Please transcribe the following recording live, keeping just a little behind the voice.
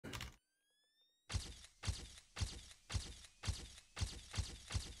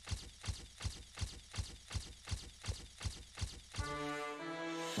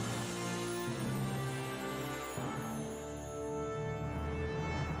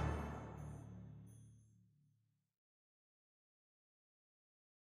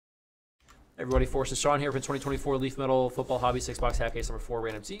Everybody, Forces Sean here for 2024 Leaf Metal Football Hobby 6-box half case number 4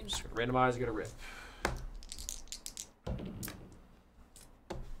 random teams. Randomize, get a rip.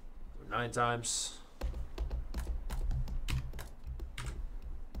 9 times.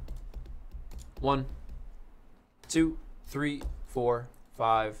 1, 2, 3, 4,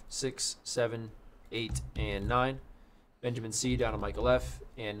 5, 6, 7, 8, and 9. Benjamin C down to Michael F.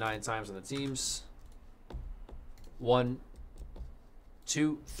 And 9 times on the teams. 1,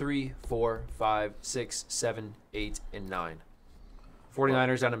 2, 3, 4, 5, 6, 7, 8, and 9.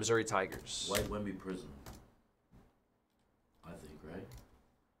 49ers down to Missouri Tigers. White Wemby Prison. I think, right?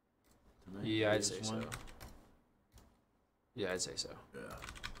 Tonight, Yeah, I'd say so. Yeah, I'd say so. Yeah.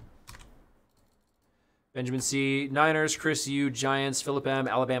 Benjamin C, Niners, Chris U, Giants, Philip M,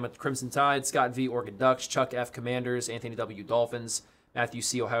 Alabama Crimson Tide, Scott V, Oregon Ducks, Chuck F, Commanders, Anthony W, Dolphins, Matthew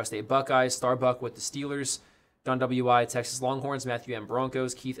C, Ohio State Buckeyes, Starbuck with the Steelers, John W I, Texas Longhorns, Matthew M,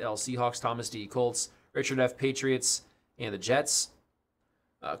 Broncos, Keith L, Seahawks, Thomas D, Colts, Richard F, Patriots, and the Jets.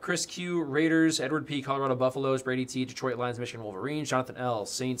 Chris Q, Raiders, Edward P, Colorado Buffaloes, Brady T, Detroit Lions, Michigan Wolverines, Jonathan L,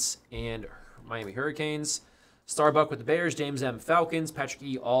 Saints, and Miami Hurricanes. Starbuck with the Bears, James M, Falcons, Patrick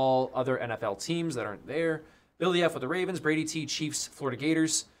E, all other NFL teams that aren't there. Billy F with the Ravens, Brady T, Chiefs, Florida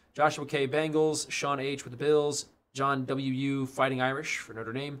Gators, Joshua K, Bengals, Sean H with the Bills, John W U, Fighting Irish for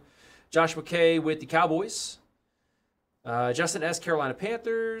Notre Dame, Joshua K with the Cowboys, Justin S, Carolina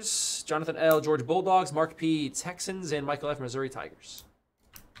Panthers, Jonathan L, Georgia Bulldogs, Mark P, Texans, and Michael F, Missouri Tigers.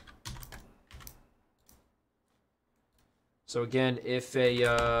 So again, if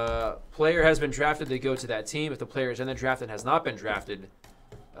a player has been drafted, they go to that team. If the player is in the draft and has not been drafted,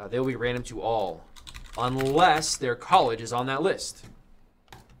 they will be random to all, unless their college is on that list.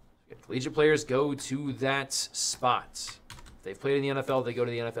 Collegiate players go to that spot. If they've played in the NFL, they go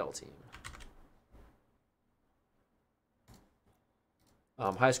to the NFL team.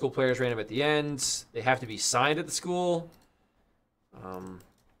 High school players random at the end. They have to be signed at the school.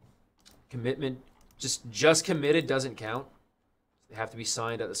 Commitment, just committed doesn't count. They have to be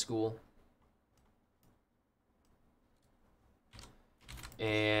signed at the school.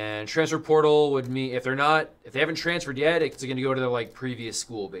 And transfer portal would mean if they haven't transferred yet, it's going to go to their previous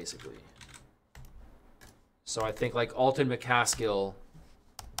school basically. So I think Alton McCaskill,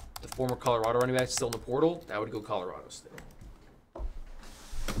 the former Colorado running back, still in the portal. That would go Colorado still.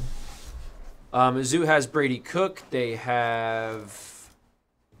 Mizzou has Brady Cook. They have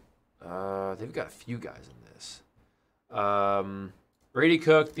they've got a few guys in this. Brady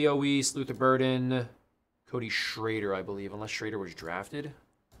Cook, Theo Weiss, Luther Burden, Cody Schrader, I believe, unless Schrader was drafted.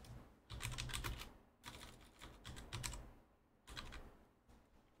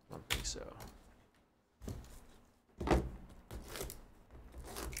 I don't think so.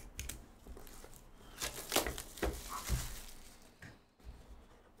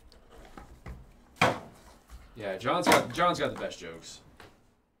 Yeah, John's got the best jokes.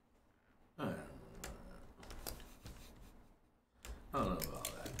 I don't know about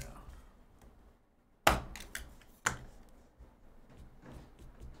that now.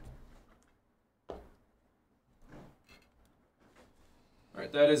 All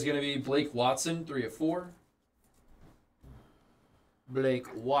right, that is going to be Blake Watson, 3 of 4. Blake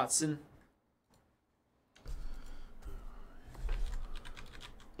Watson.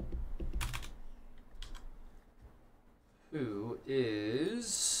 Who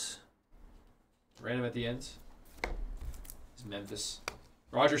is random at the end. Memphis.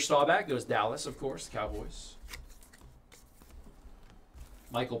 Roger Staubach goes Dallas, of course, the Cowboys.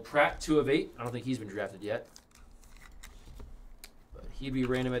 Michael Pratt, 2 of 8. I don't think he's been drafted yet. But he'd be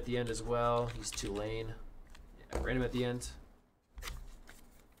random at the end as well. He's Tulane. Yeah, random at the end.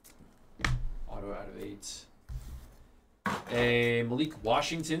 Auto out of 8. A Malik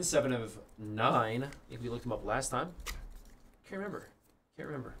Washington, 7 of 9. I think we looked him up last time. Can't remember.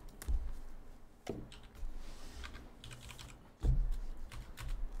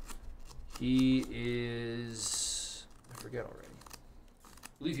 He is... I forget already. I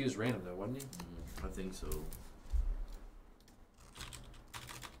believe he was random, though, wasn't he? I think so.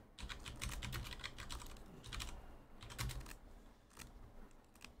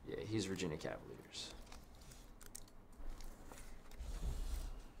 Yeah, he's Virginia Cavaliers.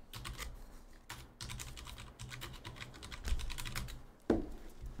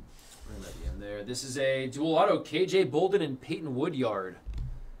 Random at the end there. This is a dual auto. KJ Bolden and Peyton Woodyard.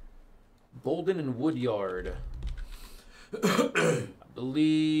 Bolden and Woodyard. I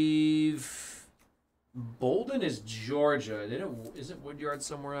believe Bolden is Georgia. Isn't Woodyard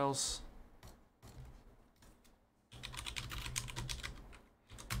somewhere else?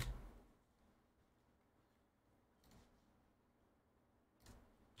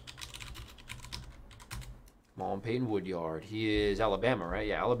 Come on, Peyton Woodyard. He is Alabama, right?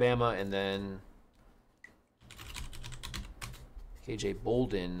 Yeah, Alabama, and then KJ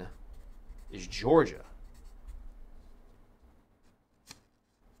Bolden is Georgia.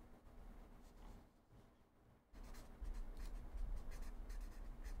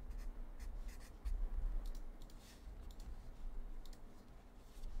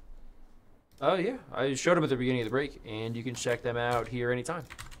 Oh, yeah. I showed them at the beginning of the break, and you can check them out here anytime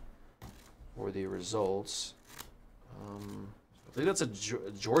for the results. I think that's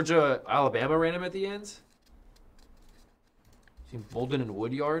a Georgia-Alabama random at the end. Team Bolden and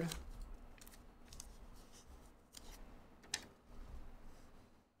Woodyard.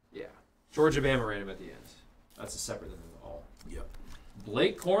 Yeah. Georgia-Bama random at the end. That's a separate than all. Yep.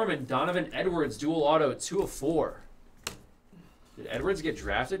 Blake Corum and Donovan Edwards dual auto 2 of 4. Did Edwards get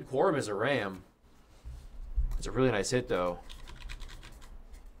drafted? Corum is a Ram. It's a really nice hit, though.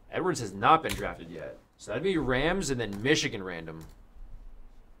 Edwards has not been drafted yet. So that'd be Rams and then Michigan random.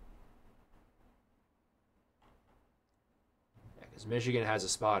 Yeah, because Michigan has a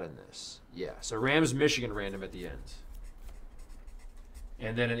spot in this. Yeah, so Rams, Michigan random at the end.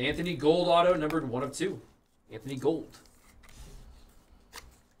 And then an Anthony Gold auto numbered 1 of 2. Anthony Gold.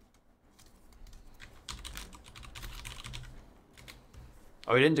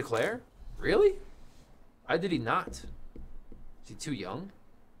 Oh, he didn't declare? Really? Why did he not? Is he too young?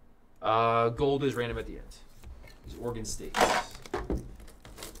 Gold is random at the end. He's Oregon State.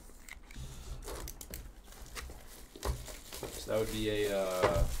 So that would be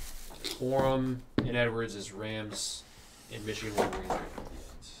a Corum and Edwards is Rams and Michigan Wolverines random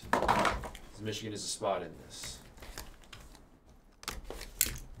at the end. Michigan is a spot in this.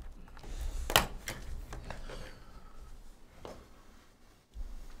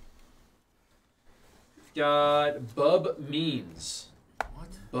 Got Bub Means. What?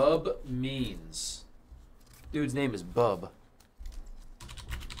 Bub Means. Dude's name is Bub.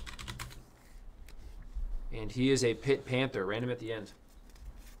 And he is a Pitt Panther, random at the end.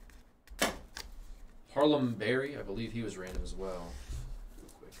 Harlem Berry, I believe he was random as well. Do a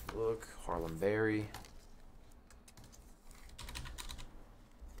quick look. Harlem Berry.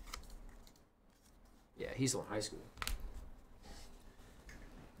 Yeah, he's still in high school.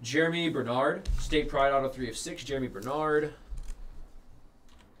 Jeremy Bernard, State Pride Auto 3 of 6. Jeremy Bernard.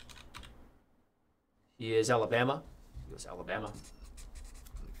 He is Alabama. He was Alabama.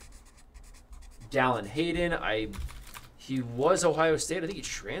 Dallin Hayden. He was Ohio State. I think he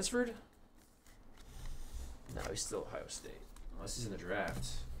transferred. No, he's still Ohio State. Unless he's in the draft.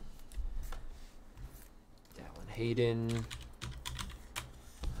 Dallin Hayden.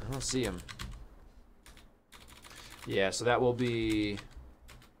 I don't see him. Yeah, so that will be...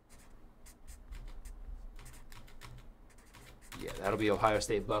 Yeah, that'll be Ohio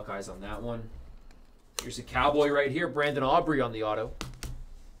State Buckeyes on that one. Here's a Cowboy right here. Brandon Aubrey on the auto.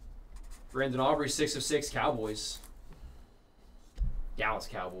 Brandon Aubrey, 6 of 6 Cowboys. Dallas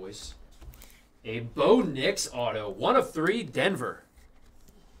Cowboys. A Bo Nix auto, 1 of 3 Denver.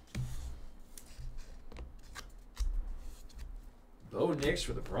 Bo Nix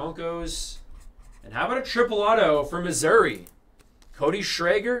for the Broncos. And how about a triple auto for Missouri? Cody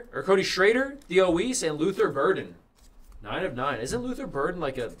Schrader, Theo Weiss, and Luther Burden. 9 of 9. Isn't Luther Burden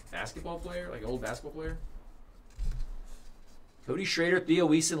like a basketball player? Like an old basketball player? Cody Schrader, Theo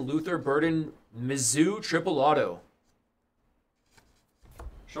Weiss, and Luther Burden. Mizzou triple auto.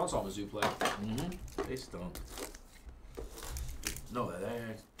 Sean saw Mizzou play. Mm-hmm. They stunk. No, yeah,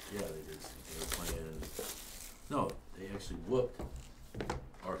 they did. They were playing. No, they actually whooped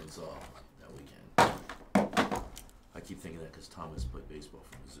Arkansas that weekend. I keep thinking that because Thomas played baseball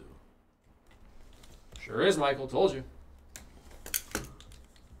for Mizzou. Sure is, Michael. Told you.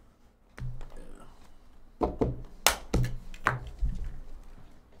 Yeah.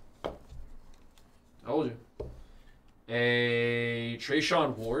 Told you. A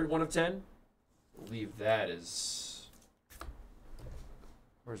Trayshawn Ward, 1 of 10. I believe that is...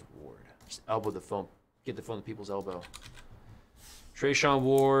 Where's Ward? Just elbow the phone. Get the phone to people's elbow. Trayshawn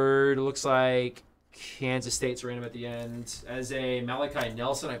Ward looks like Kansas State's random at the end. As a Malachi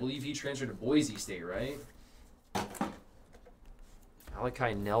Nelson, I believe he transferred to Boise State, right?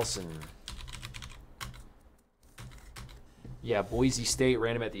 Malachi Nelson. Yeah, Boise State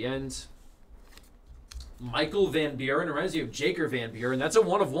random at the end. Michael Van Buren reminds you of Jaker Van Buren. That's a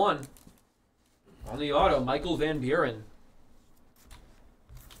 1 of 1 on the auto. Michael Van Buren.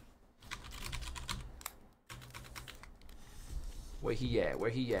 Where he at?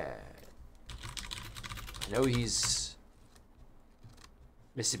 Where he at? I know he's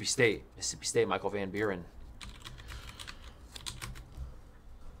Mississippi State. Mississippi State, Michael Van Buren.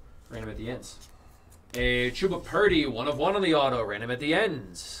 Random at the ends. A Chuba Purdy, 1/1 on the auto. Random at the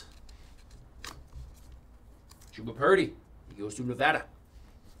end. Chuba Purdy. He goes to Nevada.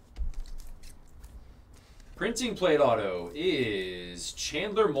 Printing plate auto is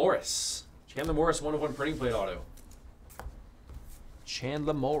Chandler Morris. Chandler Morris, 1/1 printing plate auto.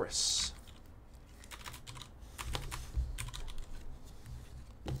 Chandler Morris.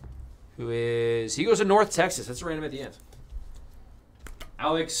 He goes to North Texas. That's a random at the end.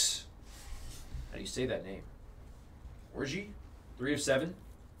 Alex, how do you say that name? Orgy? 3/7.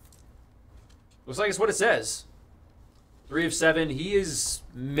 Looks like it's what it says. 3/7. He is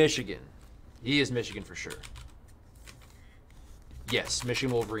Michigan. He is Michigan for sure. Yes,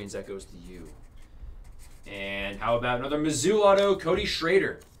 Michigan Wolverines. That goes to you. And how about another Mizzou auto, Cody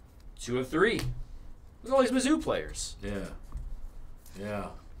Schrader. 2/3. Look at all these Mizzou players. Yeah.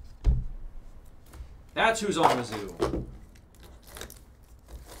 Yeah. That's who's on Mizzou.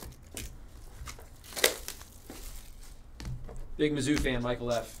 Big Mizzou fan,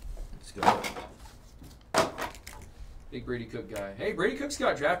 Michael F. Let's go. Big Brady Cook guy. Hey, Brady Cook's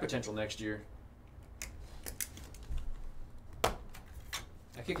got draft potential next year.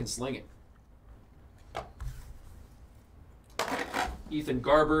 That kid can sling it. Ethan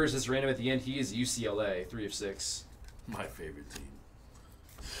Garbers is random at the end. He is UCLA, 3/6. My favorite team.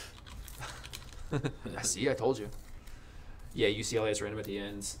 See, I told you. Yeah, UCLA is random at the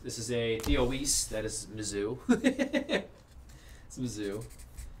end. This is a Theo Weiss. That is Mizzou. It's Mizzou.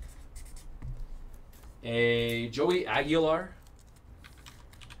 A Joey Aguilar.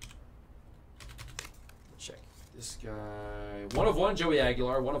 Check this guy. 1/1, Joey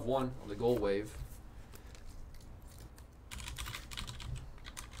Aguilar. 1/1 on the Gold Wave.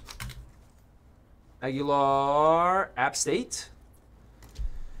 Aguilar, App State.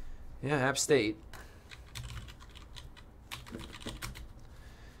 Yeah, App State.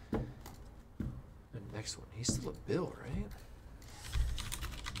 The next one, he's still a Bill, right?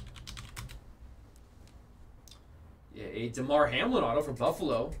 Yeah, a DeMar Hamlin auto for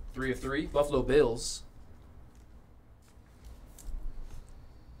Buffalo, 3/3. Buffalo Bills.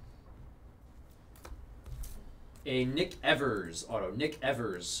 A Nick Evers auto. Nick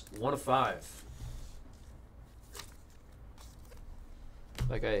Evers, 1/5.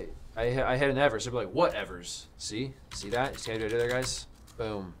 Like I had an Evers. I'd be like, what Evers? See that? See how I do it there, guys?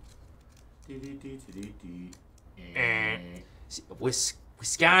 Boom. See,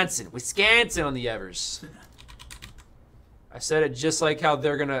 Wisconsin on the Evers. I said it just like how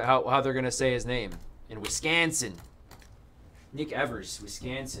they're gonna say his name in Wisconsin. Nick Evers,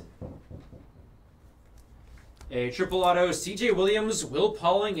 Wisconsin. A triple auto, C.J. Williams, Will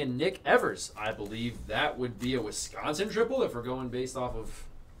Pauling, and Nick Evers. I believe that would be a Wisconsin triple if we're going based off of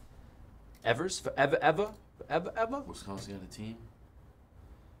Evers for ever. Wisconsin got a team?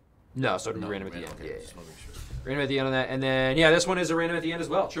 No, so it'd be random at the end. Okay, Yeah. just wanna make sure. Random at the end on that. And then, yeah, this one is a random at the end as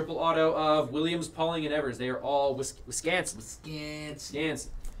well. Triple auto of Williams, Pauling, and Evers. They are all Wisconsin.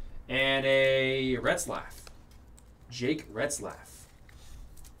 And a Retzlaff. Jake Retzlaff.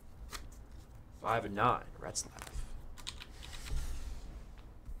 5/9, Retzlaff.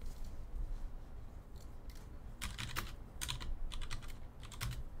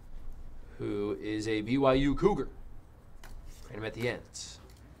 Who is a BYU Cougar. Random at the end.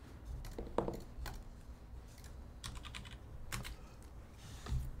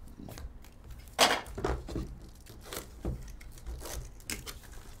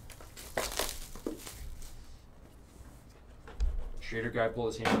 Trader guy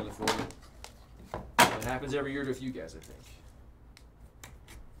pulled his hand on the 40. It happens every year to a few guys, I think.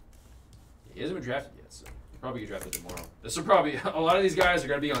 He hasn't been drafted yet, so he'll probably get drafted tomorrow. This will probably a lot of these guys are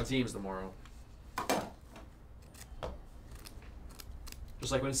going to be on teams tomorrow.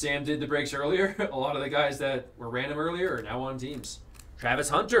 Just like when Sam did the breaks earlier, a lot of the guys that were random earlier are now on teams. Travis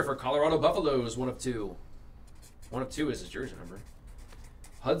Hunter for Colorado Buffaloes, 1/2. 1/2 is his jersey number.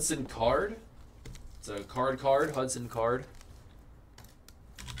 Hudson Card. It's a card, Hudson Card.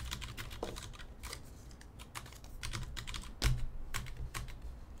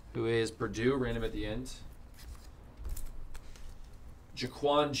 Who is Purdue, random at the end.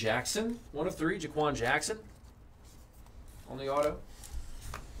 Jaquan Jackson, 1/3, Jaquan Jackson on the auto.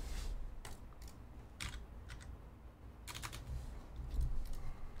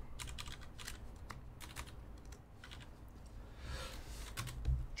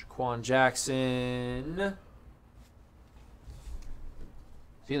 Jaquan Jackson. Is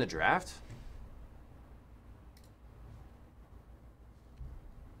he in the draft?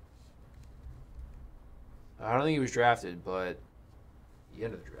 I don't think he was drafted, but the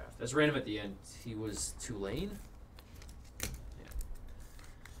end of the draft. That's random at the end. He was Tulane. Yeah.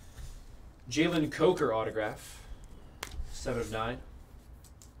 Jalen Coker autograph. 7 of 9.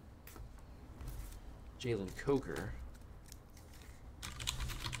 Jalen Coker.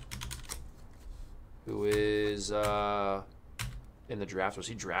 Who is in the draft. Was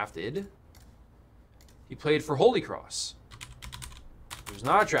he drafted? He played for Holy Cross. He was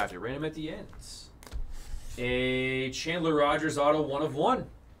not drafted. Ran him at the end. A Chandler Rogers auto 1 of 1.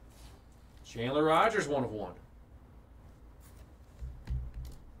 Chandler Rogers 1 of 1.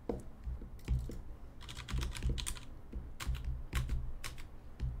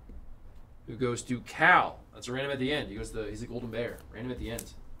 Who goes to Cal. That's a random at the end. He's the Golden Bear. Random at the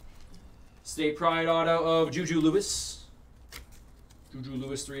end. State Pride auto of Juju Lewis. Juju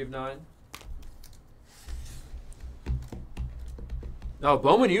Lewis 3 of 9. No,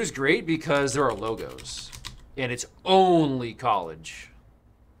 Bowman U is great because there are logos. And it's only college.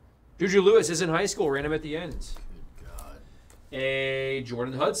 Juju Lewis is in high school. Random at the end. Good God. A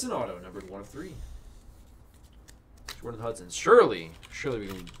Jordan Hudson auto, numbered 1 of 3. Jordan Hudson. Surely we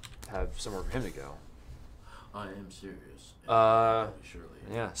can have somewhere for him to go. I am serious. Surely.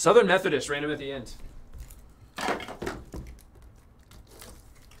 Yeah. Southern Methodist, random at the end.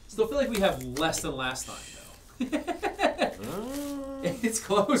 Still feel like we have less than last time, though. It's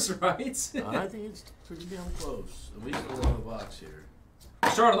close, right? I think it's pretty damn close. And we still on the box here. We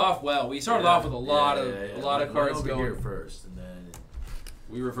started off well. We started off with a lot of cards over going. Here first, and then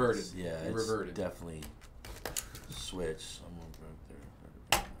we reverted. Yeah, we reverted. Definitely switch. Someone right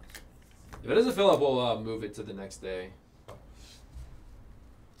there. If it doesn't fill up, we'll move it to the next day. All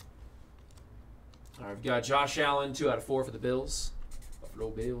right, we've got Josh Allen, 2 out of 4 for the Bills. Buffalo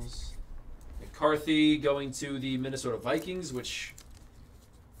Bills. McCarthy going to the Minnesota Vikings, which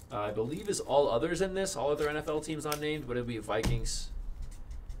I believe is all others in this. All other NFL teams not named, but it'll be Vikings.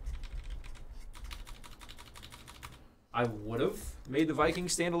 I would have made the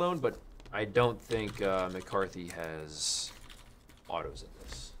Vikings standalone, but I don't think McCarthy has autos in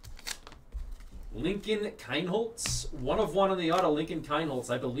this. Lincoln Kienholz, 1 of 1 on the auto. Lincoln Kienholz,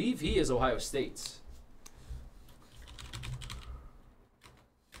 I believe he is Ohio State.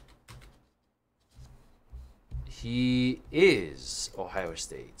 He is Ohio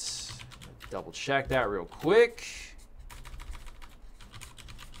State. Double check that real quick.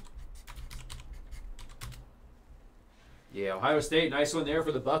 Yeah, Ohio State, nice one there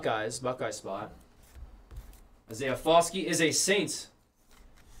for the Buckeyes. Buckeye spot. Isaiah Foskey is a Saint.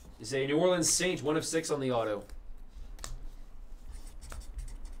 Is a New Orleans Saint, 1 of 6 on the auto.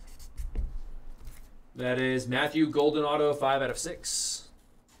 That is Matthew Golden auto, 5 out of 6.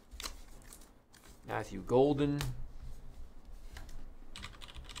 Matthew Golden.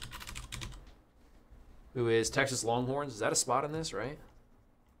 Who is Texas Longhorns. Is that a spot in this, right?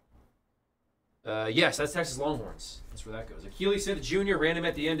 Yes, that's Texas Longhorns. That's where that goes. Akili Smith Jr. random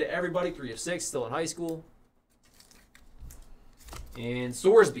at the end to everybody, 3 of 6, still in high school. And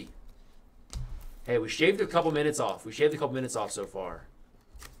Sorsby. Hey, we shaved a couple minutes off. We shaved a couple minutes off so far.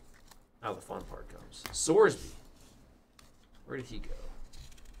 Now the fun part comes. Sorsby. Where did he go?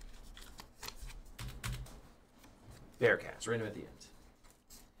 Bearcats, random at the end.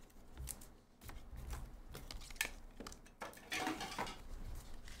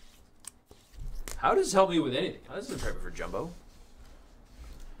 How does this help me with anything? How does this prep me for Jumbo?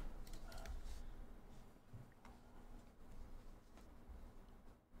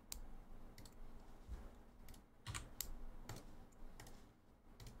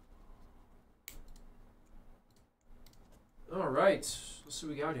 All right, let's see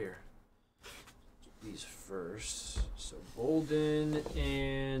what we got here. These first. So Bolden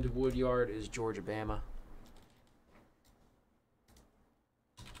and Woodyard is Georgia Bama.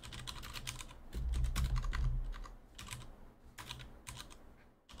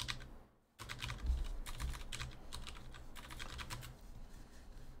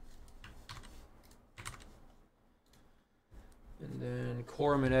 And then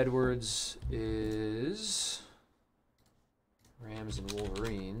Corman Edwards is Rams and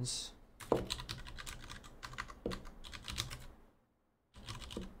Wolverines.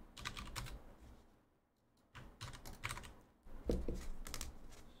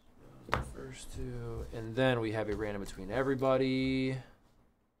 First 2, and then we have a random between everybody.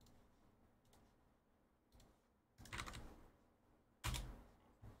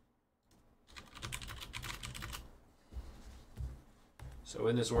 So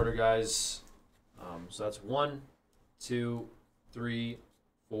in this order, guys, so that's 1, 2, 3,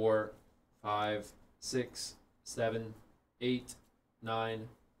 4, 5, 6, 7, 8, 9,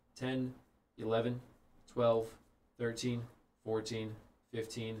 10, 11, 12, 13, 14,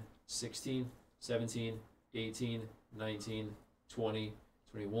 15, 16, 17, 18, 19, 20,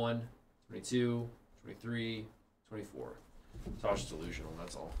 21, 22, 23, 24. Tosh is delusional,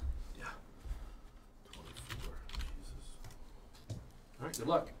 that's all. Yeah. 24. Jesus. All right, good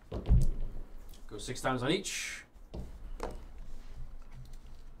luck. Go 6 times on each.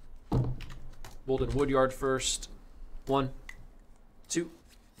 Bolden Woodyard first. 1, 2,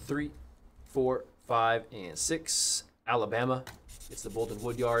 3, 4, 5, and 6. Alabama. It's the Bolden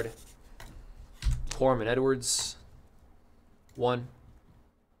Woodyard. Corum and Edwards. 1,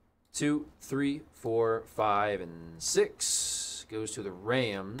 2, 3, 4, 5, and 6. Goes to the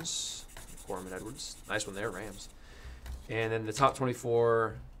Rams. Corum and Edwards. Nice one there, Rams. And then the top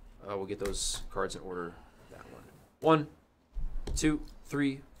 24, we'll get those cards in order. That one. 1, 2,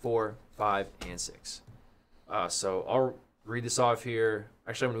 3, 4, 5, and 6. So I'll read this off here.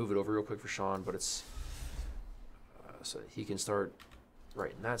 Actually, I'm going to move it over real quick for Sean, but it's so that he can start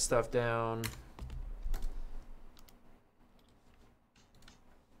writing that stuff down.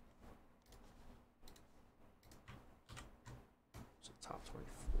 So top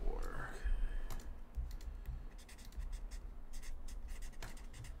 24.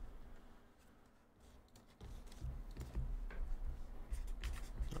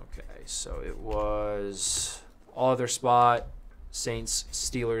 Okay, so it was all other spot, Saints,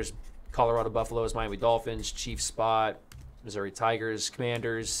 Steelers, Colorado Buffaloes, Miami Dolphins, Chiefs spot, Missouri Tigers,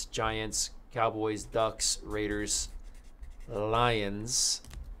 Commanders, Giants, Cowboys, Ducks, Raiders, Lions,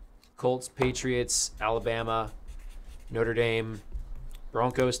 Colts, Patriots, Alabama, Notre Dame,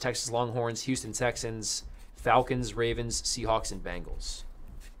 Broncos, Texas Longhorns, Houston Texans, Falcons, Ravens, Seahawks, and Bengals.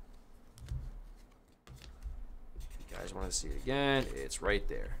 If you guys want to see it again, it's right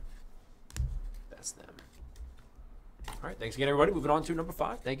there. That's them. All right, thanks again, everybody. Moving on to number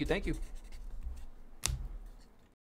 5. Thank you, thank you.